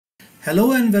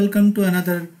Hello and welcome to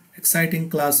another exciting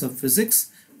class of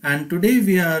physics, and today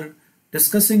we are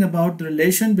discussing about the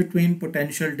relation between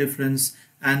potential difference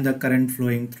and the current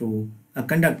flowing through a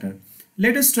conductor.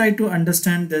 Let us try to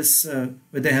understand this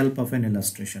with the help of an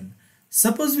illustration.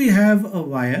 Suppose we have a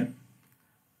wire,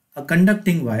 a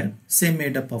conducting wire, say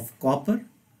made up of copper,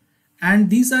 and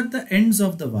these are the ends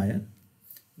of the wire.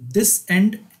 This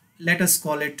end, let us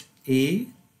call it A,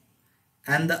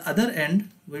 and the other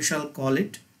end we shall call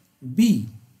it B,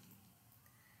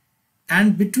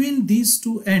 and between these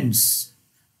two ends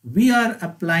we are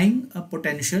applying a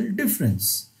potential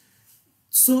difference.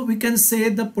 So we can say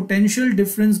the potential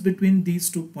difference between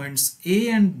these 2 points A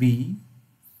and B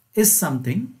is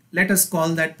something. Let us call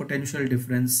that potential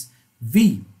difference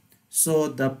V. So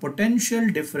the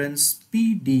potential difference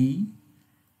PD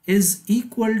is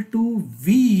equal to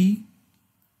V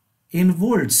in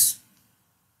volts,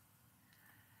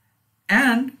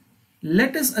 and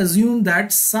let us assume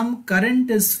that some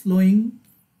current is flowing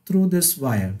through this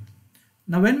wire.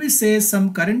 Now when we say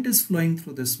some current is flowing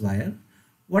through this wire,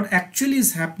 what actually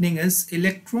is happening is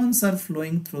electrons are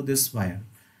flowing through this wire,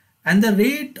 and the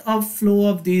rate of flow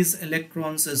of these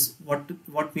electrons is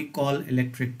what we call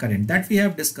electric current, that we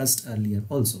have discussed earlier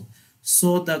also.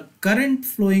 So the current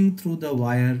flowing through the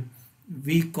wire,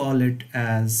 we call it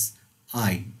as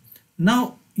I.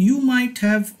 Now you might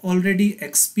have already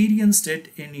experienced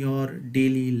it in your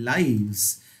daily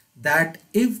lives that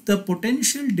if the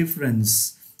potential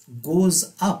difference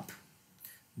goes up,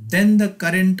 then the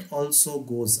current also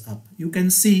goes up. You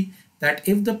can see that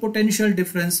if the potential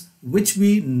difference, which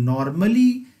we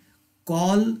normally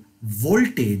call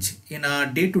voltage in our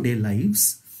day-to-day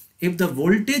lives, if the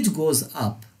voltage goes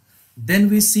up, then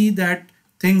we see that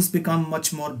things become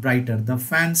much more brighter. The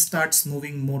fan starts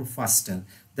moving more faster.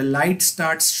 The light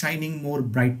starts shining more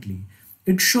brightly.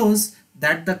 It shows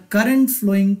that the current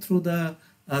flowing through the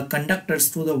conductors,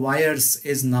 through the wires,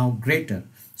 is now greater.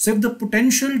 So if the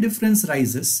potential difference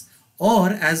rises,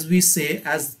 or as we say,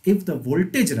 as if the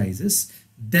voltage rises,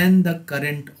 then the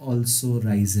current also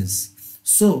rises.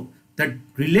 So the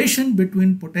relation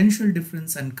between potential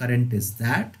difference and current is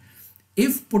that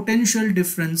if potential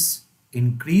difference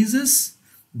increases,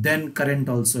 then current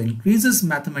also increases.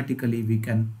 Mathematically we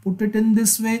can put it in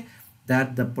this way,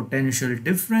 that the potential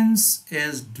difference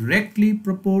is directly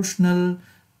proportional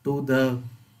to the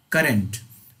current.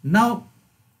 Now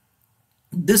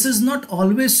this is not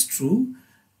always true.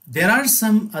 There are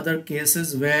some other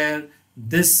cases where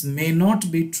this may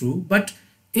not be true, but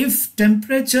if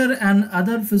temperature and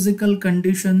other physical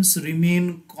conditions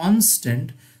remain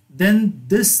constant, then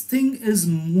this thing is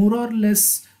more or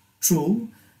less true.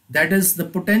 That is, the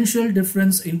potential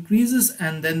difference increases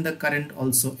and then the current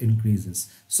also increases.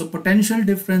 So potential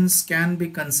difference can be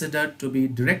considered to be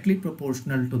directly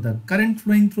proportional to the current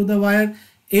flowing through the wire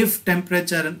if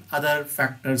temperature and other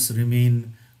factors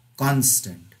remain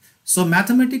constant. So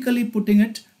mathematically putting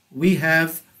it, we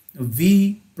have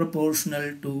V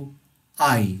proportional to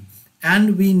I.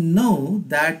 And we know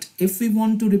that if we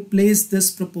want to replace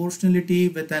this proportionality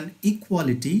with an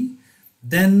equality,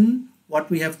 then what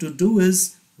we have to do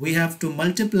is we have to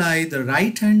multiply the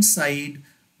right hand side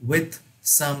with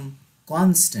some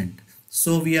constant.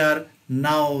 So we are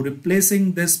now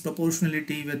replacing this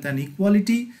proportionality with an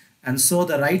equality, and so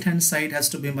the right hand side has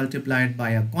to be multiplied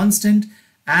by a constant,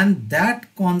 and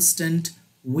that constant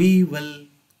we will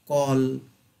call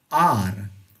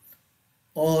R,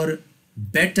 or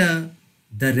better,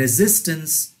 the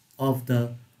resistance of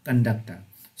the conductor.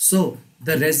 So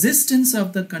the resistance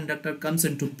of the conductor comes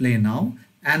into play now,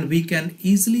 and we can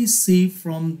easily see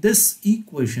from this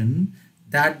equation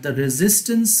that the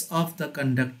resistance of the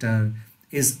conductor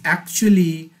is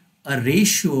actually a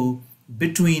ratio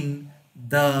between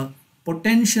the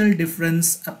potential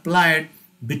difference applied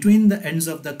between the ends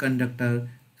of the conductor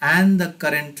and the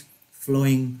current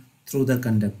flowing through the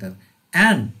conductor.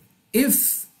 And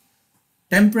if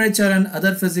temperature and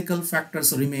other physical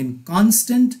factors remain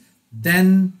constant,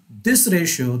 then this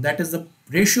ratio, that is the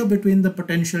ratio between the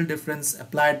potential difference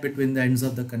applied between the ends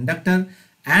of the conductor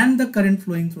and the current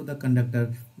flowing through the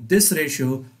conductor, this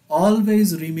ratio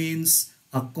always remains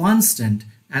a constant,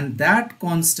 and that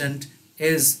constant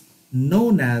is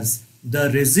known as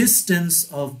the resistance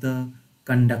of the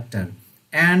conductor.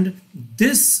 And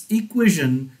this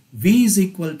equation, V is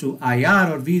equal to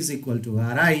IR or V is equal to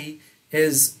RI,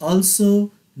 is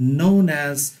also known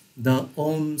as the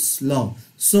Ohm's law.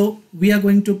 So we are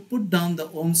going to put down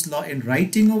the Ohm's law in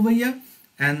writing over here,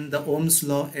 and the Ohm's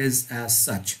law is as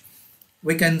such.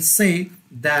 We can say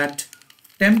that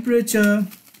temperature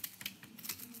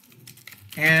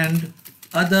and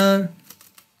other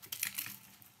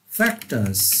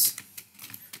factors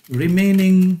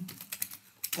remaining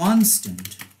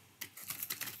constant,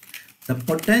 the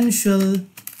potential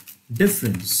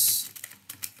difference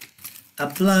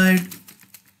applied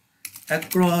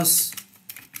across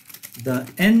the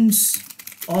ends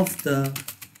of the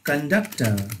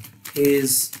conductor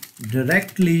is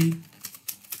directly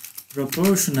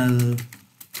proportional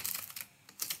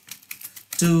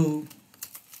to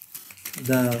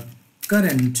the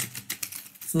current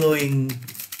flowing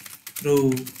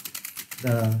through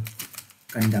the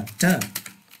conductor.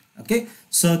 Okay,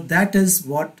 so that is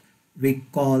what we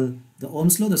call the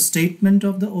Ohm's law, the statement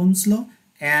of the Ohm's law,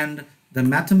 and the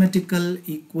mathematical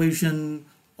equation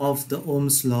of the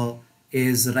Ohm's law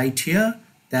is right here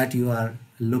that you are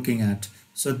looking at.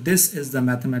 So this is the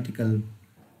mathematical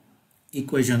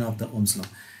equation of the Ohm's law.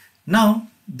 Now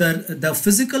the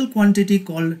physical quantity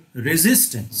called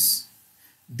resistance,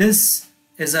 this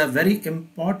is a very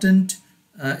important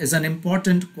an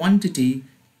important quantity,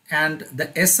 and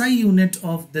the SI unit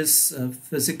of this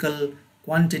physical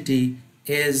quantity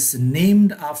is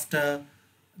named after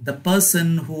the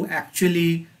person who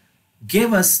actually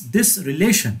gave us this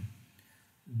relation.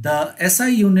 The SI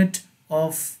unit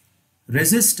of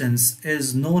resistance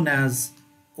is known as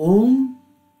ohm,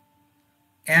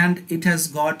 and it has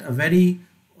got a very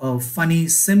funny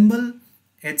symbol.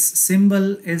 Its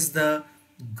symbol is the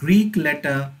Greek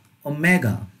letter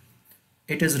omega.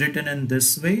 It is written in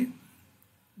this way,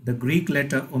 the Greek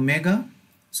letter omega.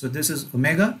 So this is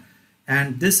omega,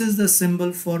 and this is the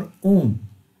symbol for ohm.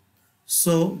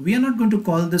 So we are not going to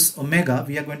call this omega,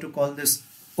 we are going to call this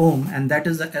ohm, and that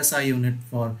is the SI unit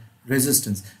for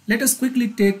resistance. Let us quickly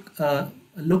take a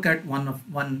look at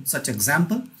one such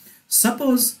example.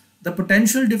 Suppose the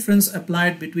potential difference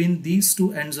applied between these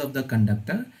two ends of the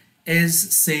conductor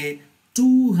is, say,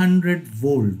 200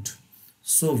 volt.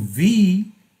 So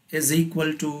V is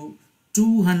equal to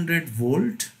 200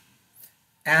 volt,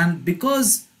 and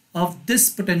because of this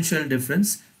potential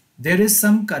difference there is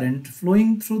some current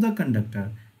flowing through the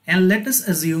conductor, and let us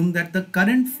assume that the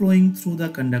current flowing through the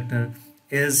conductor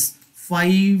is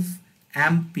 5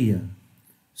 ampere.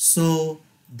 So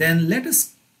then let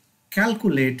us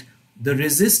calculate the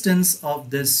resistance of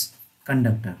this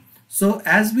conductor. So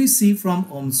as we see from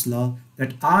Ohm's law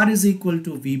that R is equal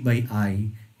to V by I,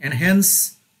 and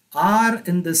hence R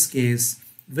in this case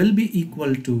will be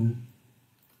equal to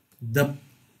the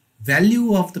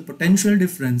value of the potential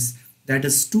difference, that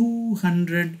is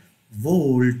 200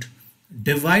 volt,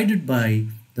 divided by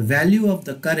the value of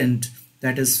the current,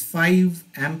 that is 5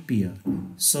 ampere.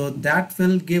 So that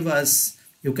will give us,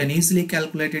 you can easily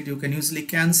calculate it, you can usually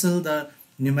cancel the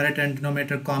numerator and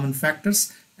denominator common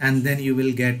factors, and then you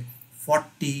will get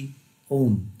 40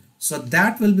 ohm. So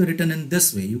that will be written in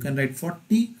this way. You can write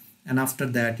 40, and after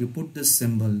that you put this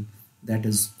symbol, that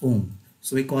is ohm.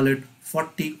 So we call it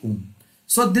 40 ohm.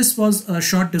 So this was a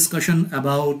short discussion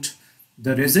about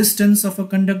the resistance of a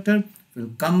conductor.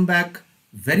 We'll come back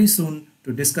very soon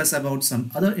to discuss about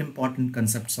some other important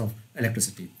concepts of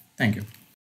electricity. Thank you.